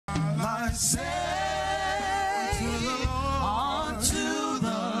say unto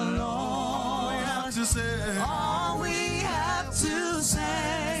the Lord. All we have to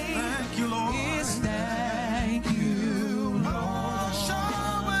say, thank you, Lord, is thank you, Lord.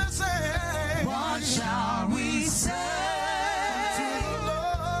 What shall we say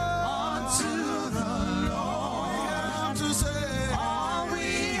unto the Lord? All we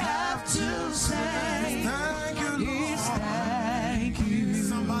have to say is thank you.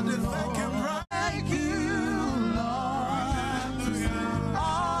 Somebody thank him, right? Thank you, Lord.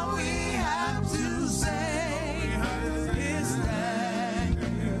 All we have to say is thank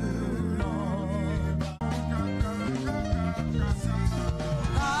you, Lord.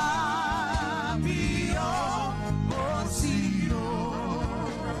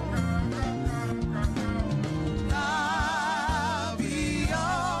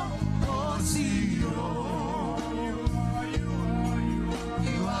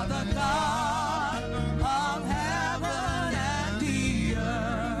 You are the God of heaven and the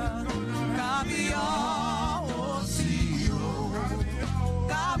earth.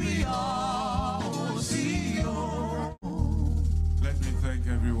 Let me thank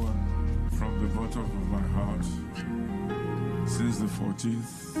everyone from the bottom of my heart. Since the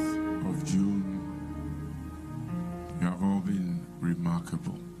 14th of June, you have all been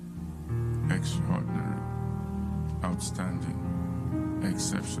remarkable, extraordinary, outstanding,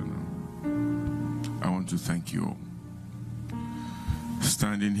 exceptional. I want to thank you all.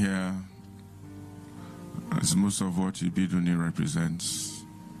 Standing here as most of what Ibidunni represents,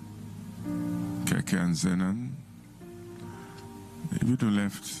 Keke and Zenan, Ibidu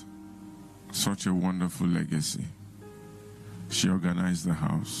left such a wonderful legacy. She organized the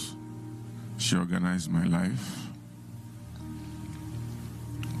house. She organized my life.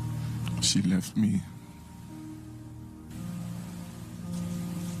 She left me.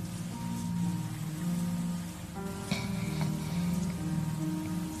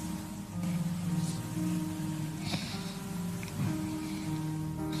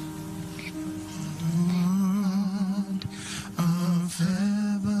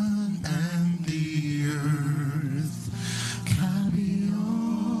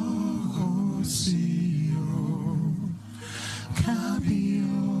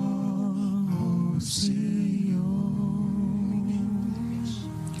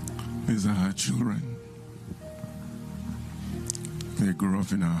 These are her children. They grew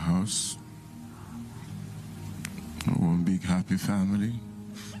up in our house. One big happy family.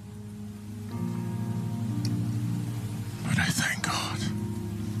 But I thank God.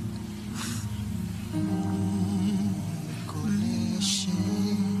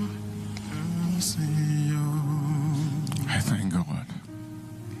 I thank God.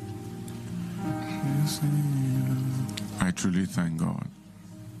 I truly thank God.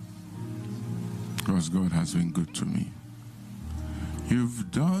 Because God has been good to me. You've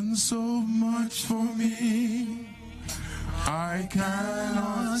done so much for me, I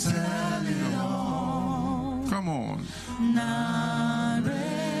cannot tell it all. Come on.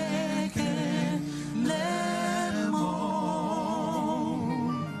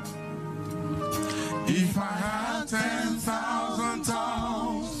 If I had 10,000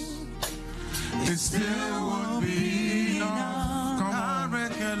 tongues, it still would be enough. Come on.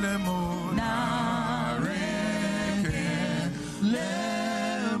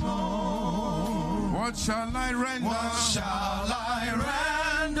 What shall I render? What shall I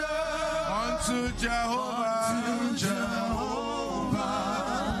render unto Jehovah? Unto Jehovah,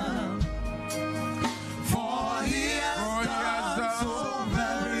 for He has done so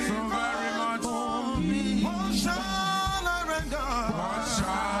very much for me. What shall I render? What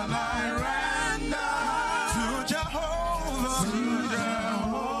shall I render to Jehovah? to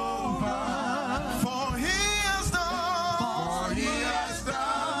Jehovah? For He has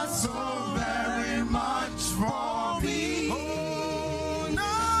done so very much for me. Oh,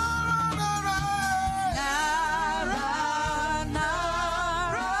 no, no, no.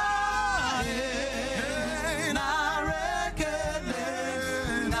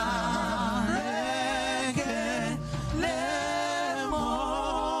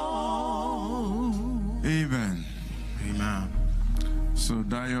 Amen. Amen. So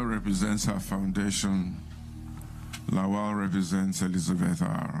Dio represents her foundation. Lawal represents Elizabeth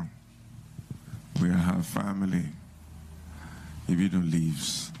R. We are her family. Ibidun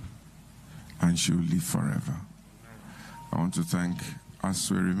lives, and she will live forever. I want to thank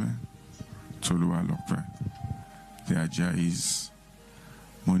Aswerime, Toluwa Lokpe, the Ajayis,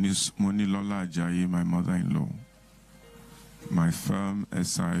 Moni Lola Ajayi, my mother-in-law, my firm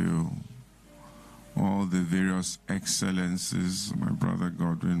SIO, all the various excellencies, my brother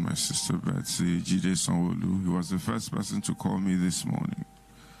Godwin, my sister Betsy, Jide Sanwo-Olu. He was the first person to call me this morning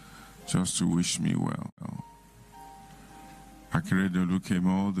just to wish me well. Akeredolu came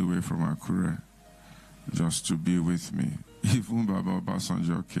all the way from Akure just to be with me. Even Baba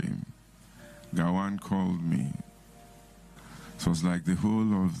Obasanjo came. Gawan called me. So it was like the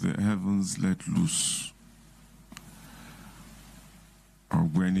whole of the heavens let loose.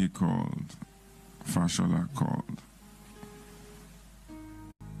 Ogweni called. Fashola called.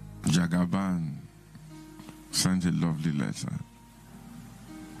 Jagaban sent a lovely letter.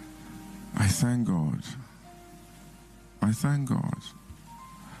 I thank God. I thank God.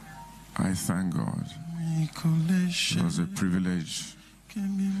 I thank God. It was a privilege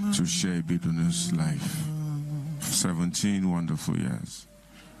to share Ibidunni's life. 17 wonderful years.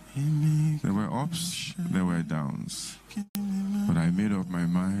 There were ups, there were downs. But I made up my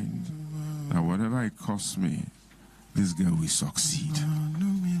mind that whatever it cost me, this girl will succeed.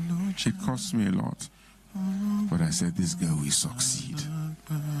 It cost me a lot. But I said, this girl will succeed.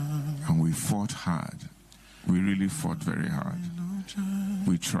 And we fought hard. We really fought very hard.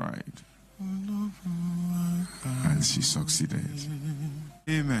 We tried. And she succeeded.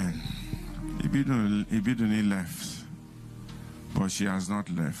 Amen. Ibidunni left. But she has not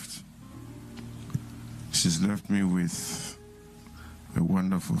left. She's left me with a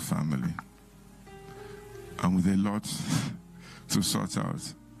wonderful family. And with a lot to sort out.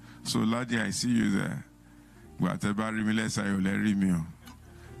 So, Ladi, I see you there.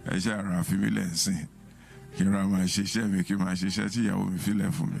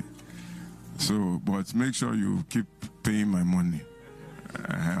 So, but make sure you keep paying my money.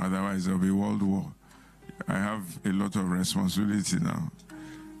 Otherwise, there'll be world war. I have a lot of responsibility now.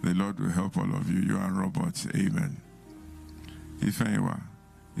 The Lord will help all of you. You and Robert. Amen. If anyone,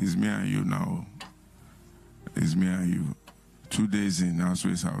 it's me and you now. It's me and you. 2 days in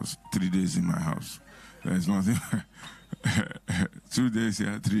Houseways house, 3 days in my house. There's nothing. 2 days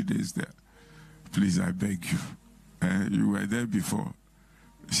here, 3 days there. Please, I beg you. You were there before.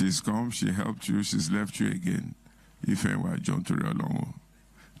 She's come, she helped you, she's left you again. If anyone, John Toriolongo,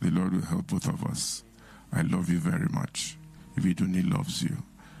 the Lord will help both of us. I love you very much. Ibidunni loves you,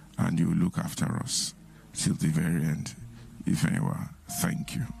 and you will look after us till the very end. If anyone,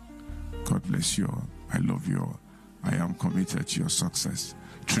 thank you. God bless you all. I love you all. I am committed to your success.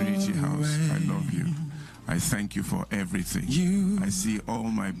 Trinity House, I love you. I thank you for everything. I see all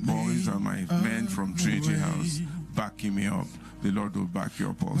my boys and my men from Trinity House backing me up. The Lord will back you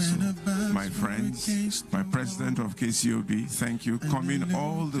up also. My friends, my president of KCOB, thank you. Coming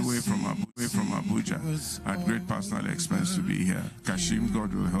all the way from Abuja at great personal expense to be here. Kashim,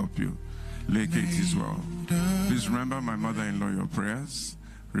 God will help you. Late as well. Please remember my mother-in-law, your prayers.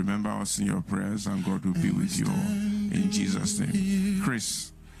 Remember us in your prayers, and God will be with you all. In Jesus' name.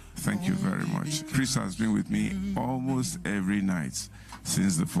 Chris, thank you very much. Chris has been with me almost every night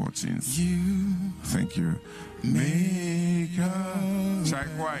since the 14th. Thank you. Jack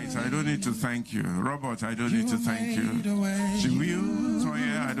White, I don't need to thank you. Robert, I don't need to thank you. Chiwiu,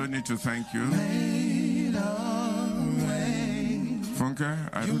 Tonya, I don't need to thank you. Funke,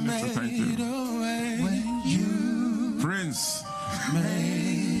 I don't need to thank you. Prince.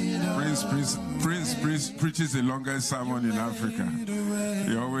 Prince preaches the longest sermon in Africa.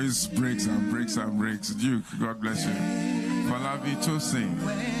 He always breaks and breaks and breaks. Duke, God bless you. Falabi Tosin,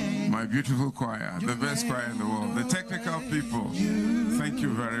 my beautiful choir, the best choir in the world. The technical people, thank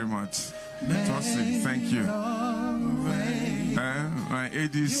you very much. Tosin, thank you. My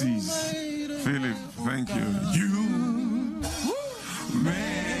ADCs, Philip, thank you. You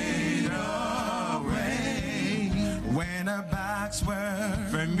made a way when our backs were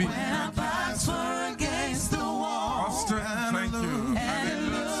against the wall. Austin, thank you. And it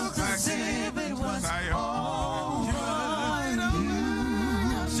looked as if it was all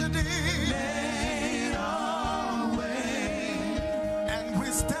made a way. And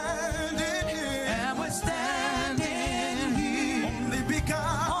we're standing here.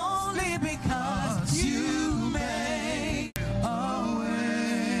 Only because you made a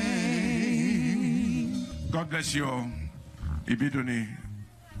way. God bless you all. Ibidunni,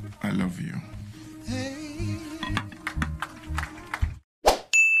 I love you. Hey.